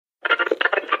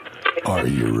Are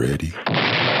you ready?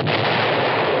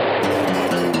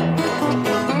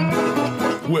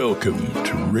 Welcome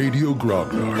to Radio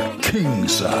Grognard King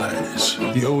Size,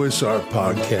 the OSR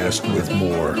podcast with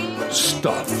more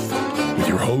stuff, with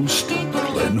your host,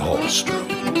 Glenn Hallstrom.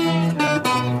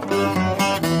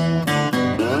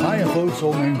 Hi, folks.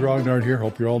 Old Man Grognard here.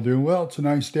 Hope you're all doing well. It's a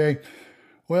nice day.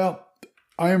 Well,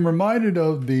 I am reminded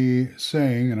of the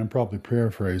saying, and I'm probably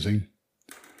paraphrasing,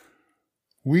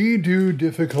 we do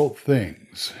difficult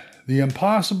things. The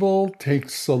impossible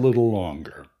takes a little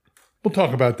longer. We'll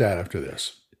talk about that after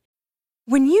this.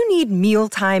 When you need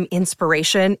mealtime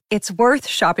inspiration, it's worth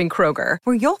shopping Kroger,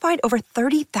 where you'll find over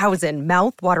 30,000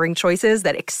 mouth-watering choices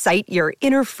that excite your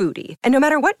inner foodie. And no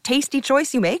matter what tasty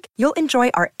choice you make, you'll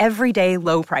enjoy our everyday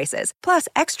low prices, plus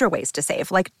extra ways to save,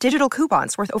 like digital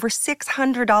coupons worth over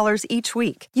 $600 each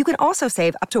week. You can also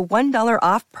save up to $1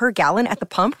 off per gallon at the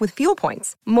pump with fuel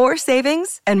points. More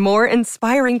savings and more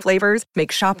inspiring flavors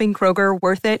make shopping Kroger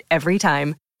worth it every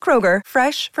time. Kroger,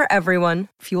 fresh for everyone.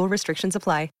 Fuel restrictions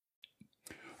apply.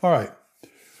 All right.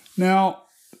 Now,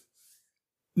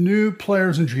 new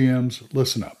players and GMs,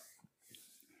 listen up.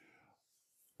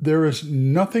 There is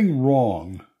nothing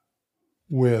wrong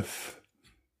with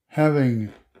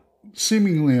having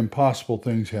seemingly impossible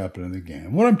things happen in the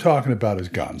game. What I'm talking about is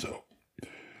Gonzo.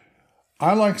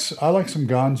 I like some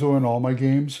Gonzo in all my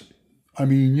games. I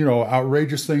mean,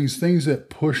 outrageous things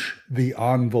that push the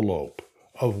envelope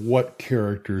of what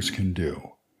characters can do.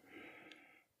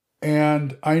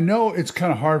 And I know it's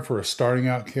kind of hard for a starting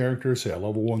out character, say a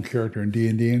level 1 character in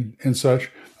D&D and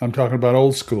such. I'm talking about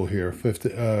old school here.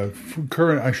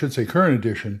 Current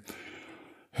edition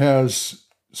has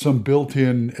some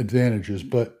built-in advantages,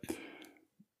 but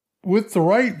with the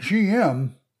right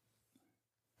GM,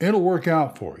 it'll work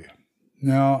out for you.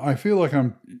 Now, I feel like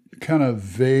I'm kind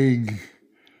of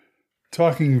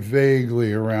talking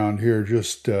vaguely around here,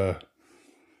 just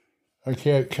I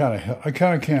kind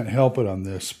of can't help it on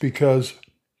this because,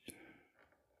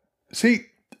 see,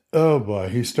 oh boy,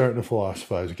 he's starting to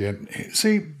philosophize again.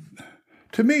 See,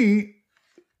 to me,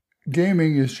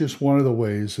 gaming is just one of the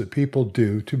ways that people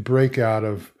do to break out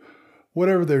of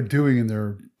whatever they're doing in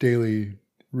their daily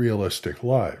realistic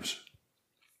lives,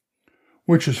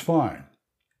 which is fine.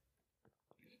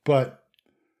 But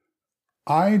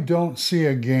I don't see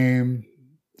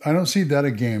that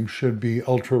a game should be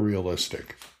ultra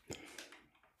realistic.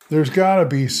 There's got to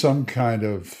be some kind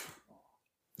of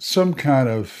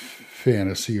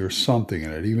fantasy or something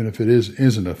in it, even if it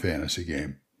isn't a fantasy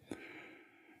game. And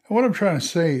what I'm trying to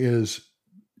say is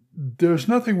there's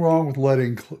nothing wrong with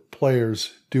letting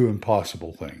players do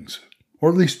impossible things, or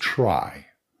at least try.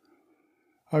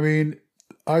 I mean,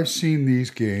 I've seen these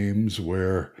games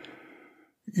where,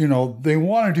 they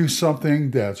want to do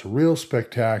something that's real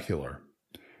spectacular,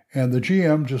 and the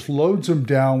GM just loads them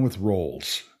down with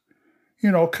rolls.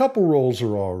 A couple rolls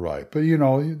are all right, but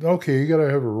okay, you got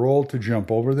to have a roll to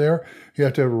jump over there. You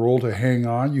have to have a roll to hang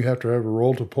on. You have to have a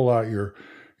roll to pull out your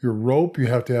rope. You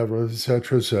have to have et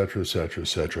cetera, et cetera, et cetera, et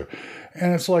cetera.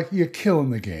 And it's like you're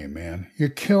killing the game, man. You're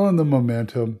killing the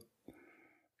momentum.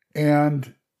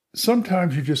 And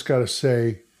sometimes you just got to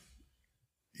say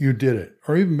you did it,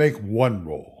 or even make one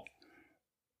roll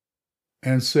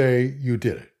and say you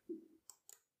did it.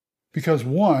 Because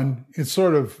one, it's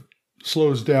sort of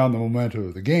slows down the momentum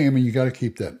of the game, and you got to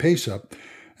keep that pace up.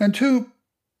 And two,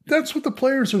 that's what the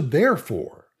players are there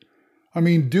for. I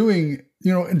mean, doing,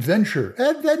 adventure,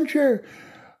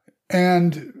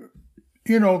 and,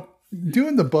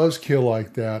 doing the buzzkill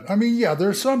like that. I mean, yeah,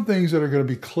 there's some things that are going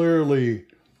to be clearly,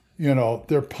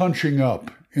 they're punching up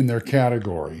in their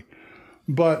category,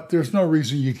 but there's no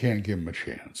reason you can't give them a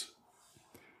chance.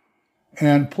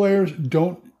 And players,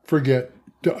 don't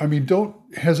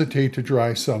hesitate to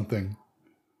try something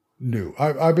new.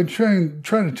 I've been trying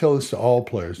to tell this to all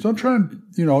players. Don't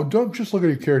just look at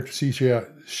your character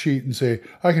sheet and say,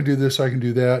 I can do this, I can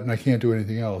do that, and I can't do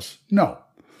anything else. No,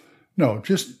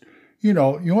 just, you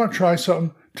want to try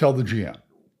something, tell the GM,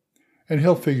 and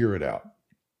he'll figure it out.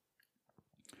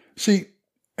 See,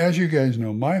 as you guys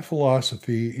know, my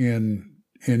philosophy in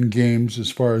games as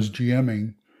far as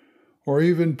GMing, or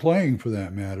even playing for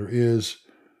that matter, is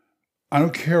I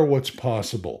don't care what's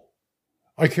possible.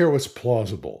 I care what's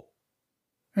plausible.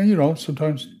 And,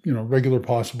 sometimes, regular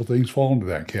possible things fall into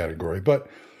that category. But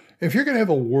if you're going to have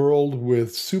a world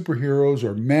with superheroes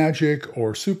or magic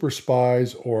or super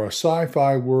spies or a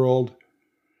sci-fi world,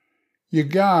 you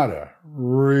gotta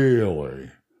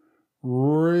really,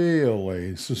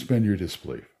 really suspend your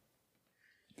disbelief.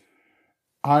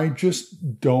 I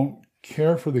just don't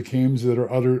care for the games that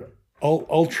are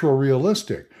ultra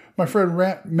realistic. My friend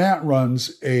Matt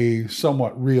runs a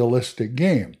somewhat realistic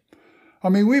game. I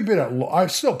mean,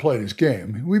 I've still played his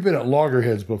game. We've been at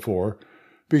loggerheads before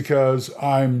because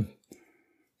I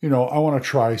want to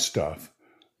try stuff.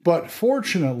 But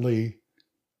fortunately,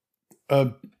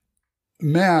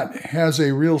 Matt has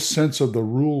a real sense of the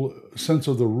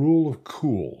rule of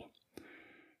cool.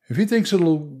 If he thinks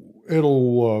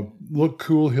it'll look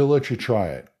cool, he'll let you try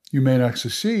it. You may not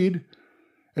succeed,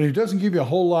 and he doesn't give you a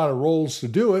whole lot of rolls to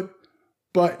do it,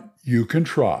 but you can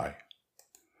try.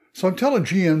 So I'm telling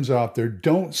GMs out there,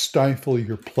 don't stifle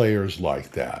your players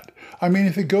like that. I mean,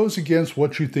 if it goes against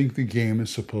what you think the game is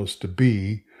supposed to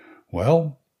be,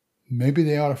 well, maybe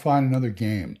they ought to find another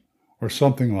game or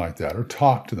something like that, or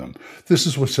talk to them. This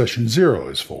is what session 0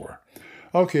 is for.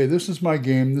 Okay, this is my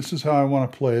game. This is how I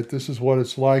want to play it. This is what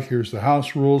it's like. Here's the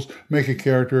house rules. Make a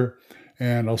character,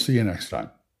 and I'll see you next time.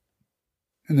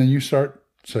 And then you start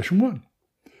session 1.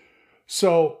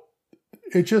 So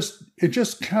it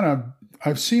just kind of,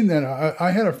 I've seen that.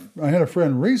 I had a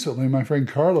friend recently, my friend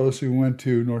Carlos, who went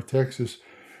to North Texas,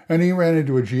 and he ran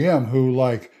into a GM who,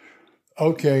 like,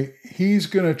 okay, he's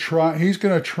going to try,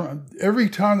 every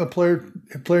time the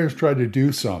players tried to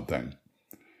do something,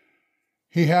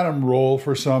 he had them roll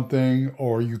for something,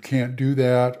 or you can't do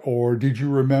that, or did you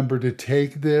remember to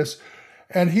take this?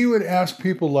 And he would ask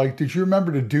people like, did you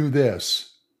remember to do this?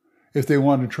 If they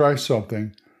wanted to try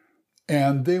something,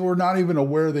 and they were not even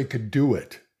aware they could do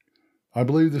it. I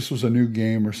believe this was a new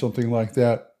game or something like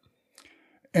that.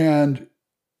 And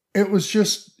it was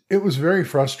very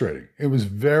frustrating. It was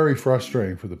very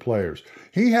frustrating for the players.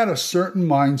 He had a certain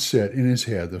mindset in his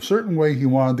head, a certain way he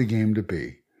wanted the game to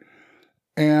be.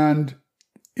 And,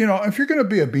 if you're going to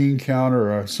be a bean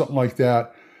counter or something like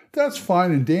that, that's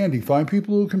fine and dandy. Find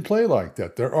people who can play like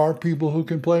that. There are people who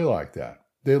can play like that.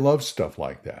 They love stuff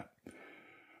like that.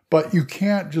 But you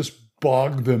can't just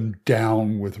bog them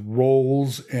down with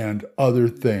roles and other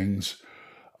things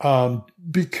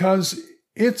because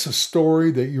it's a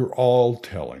story that you're all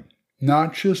telling,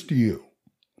 not just you.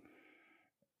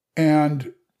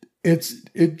 And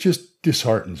it just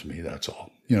disheartens me, that's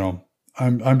all.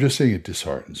 I'm just saying it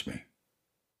disheartens me.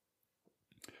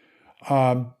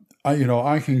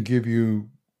 I can give you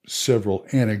several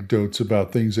anecdotes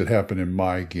about things that happen in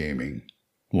my gaming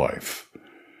life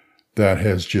that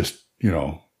has just,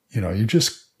 you're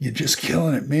just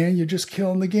killing it, man. You're just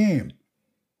killing the game.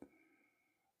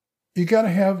 You gotta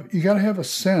have a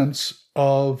sense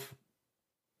of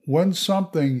when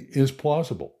something is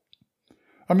plausible.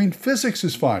 I mean, physics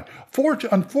is fine.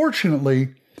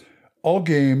 Unfortunately, all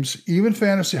games, even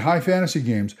high fantasy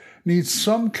games, need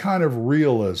some kind of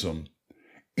realism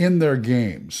in their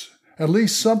games. At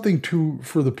least something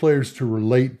for the players to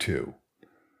relate to.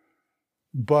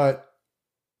 But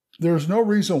there's no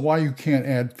reason why you can't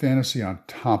add fantasy on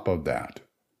top of that.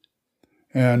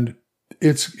 And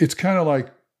it's kind of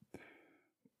like,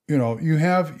 you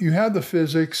have the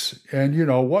physics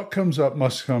and, what comes up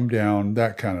must come down,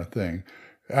 that kind of thing.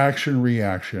 Action,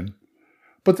 reaction.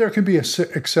 But there can be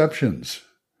exceptions.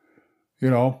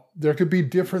 There could be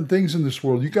different things in this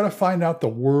world. You got to find out the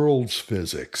world's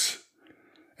physics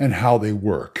and how they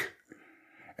work.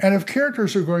 And if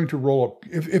characters are going to roll up,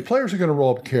 if players are going to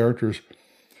roll up characters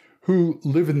who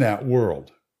live in that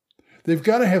world, they've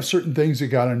got to have certain things they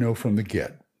got to know from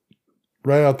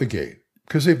right out the gate,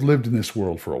 because they've lived in this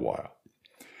world for a while.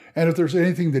 And if there's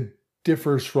anything that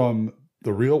differs from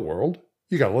the real world,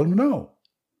 you got to let them know.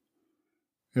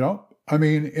 I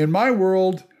mean, in my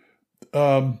world,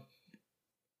 you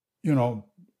got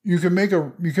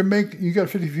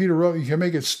 50 feet of rope, you can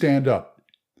make it stand up.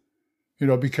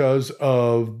 Because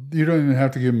you don't even have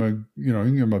to give them you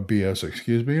can give them a BS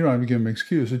excuse, but you don't have to give them an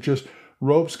excuse. It's just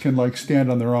ropes can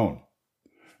stand on their own.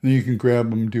 Then you can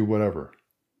grab them and do whatever.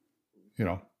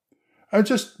 It's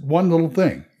just one little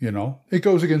thing, It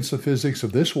goes against the physics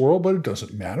of this world, but it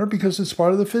doesn't matter because it's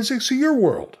part of the physics of your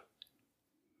world.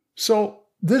 So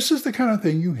this is the kind of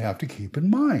thing you have to keep in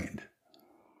mind.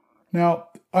 Now,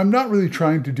 I'm not really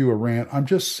trying to do a rant. I'm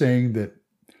just saying that,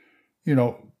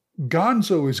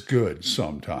 Gonzo is good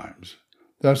sometimes.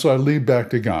 That's why I lead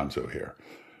back to Gonzo here.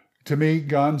 To me,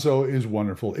 Gonzo is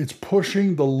wonderful. It's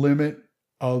pushing the limit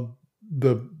of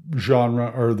the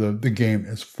genre or the game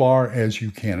as far as you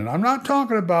can. And I'm not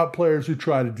talking about players who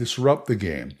try to disrupt the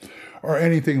game or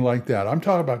anything like that. I'm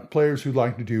talking about players who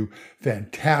like to do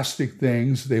fantastic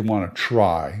things they want to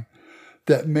try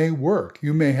that may work.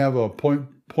 You may have a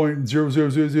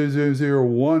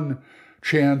 0.0000001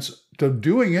 chance of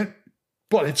doing it,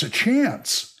 but it's a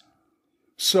chance.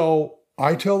 So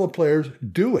I tell the players,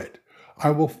 do it.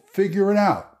 I will figure it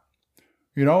out.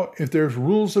 If there's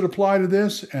rules that apply to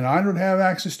this and I don't have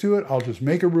access to it, I'll just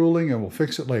make a ruling and we'll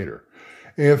fix it later.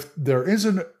 If there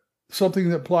isn't something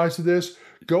that applies to this,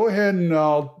 go ahead and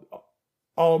I'll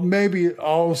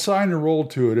assign a role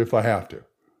to it if I have to.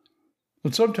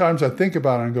 But sometimes I think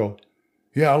about it and go,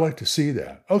 yeah, I'd like to see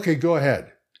that. Okay, go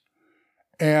ahead.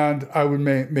 And I would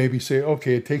maybe say,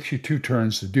 okay, it takes you 2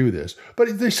 turns to do this.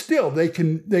 But they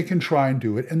can try and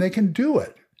do it, and they can do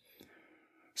it.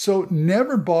 So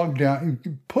never bog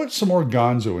down. Put some more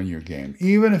gonzo in your game,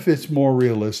 even if it's more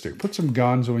realistic. Put some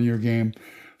gonzo in your game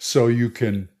so you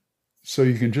can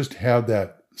just have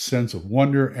that sense of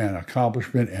wonder and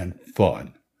accomplishment and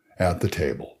fun at the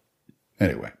table.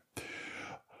 Anyway.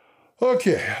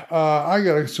 Okay, I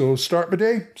got to start my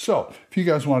day. So if you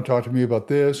guys want to talk to me about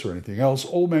this or anything else,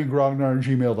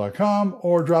 oldmangrognard@gmail.com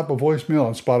or drop a voicemail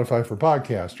on Spotify for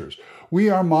podcasters. We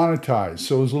are monetized,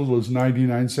 so as little as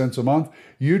 99 cents a month.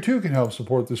 You too can help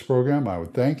support this program. I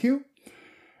would thank you.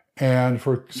 And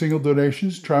for single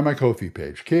donations, try my Ko-fi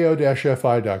page,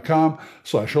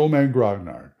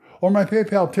 ko-fi.com/oldmangrognard. Or my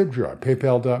PayPal tip jar,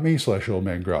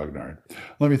 paypal.me/oldmangrognard.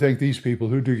 Let me thank these people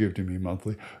who do give to me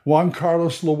monthly. Juan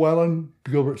Carlos Llewellyn,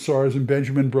 Gilbert Soares, and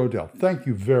Benjamin Brodell. Thank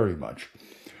you very much.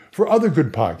 For other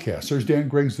good podcasts, there's Dan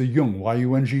Gregg's The Jung,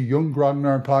 Y-U-N-G, Jung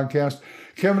Grognard podcast,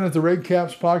 Kevin at the Red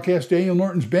Caps podcast, Daniel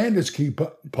Norton's Bandits Key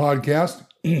podcast,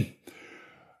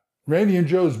 Randy and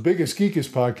Joe's Biggest Geekest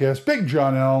podcast, Big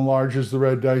John Allen Large's The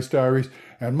Red Dice Diaries,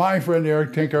 and my friend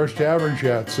Eric Tinkar's Tavern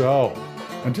Chat. So,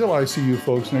 until I see you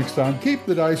folks next time, keep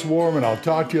the dice warm, and I'll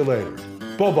talk to you later.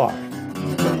 Bye-bye.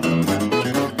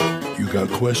 You got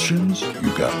questions?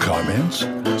 You got comments?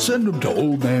 Send them to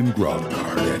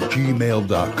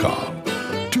oldmangrognard@gmail.com.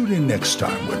 Tune in next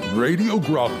time when Radio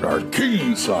Grognard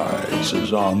King Size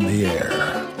is on the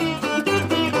air.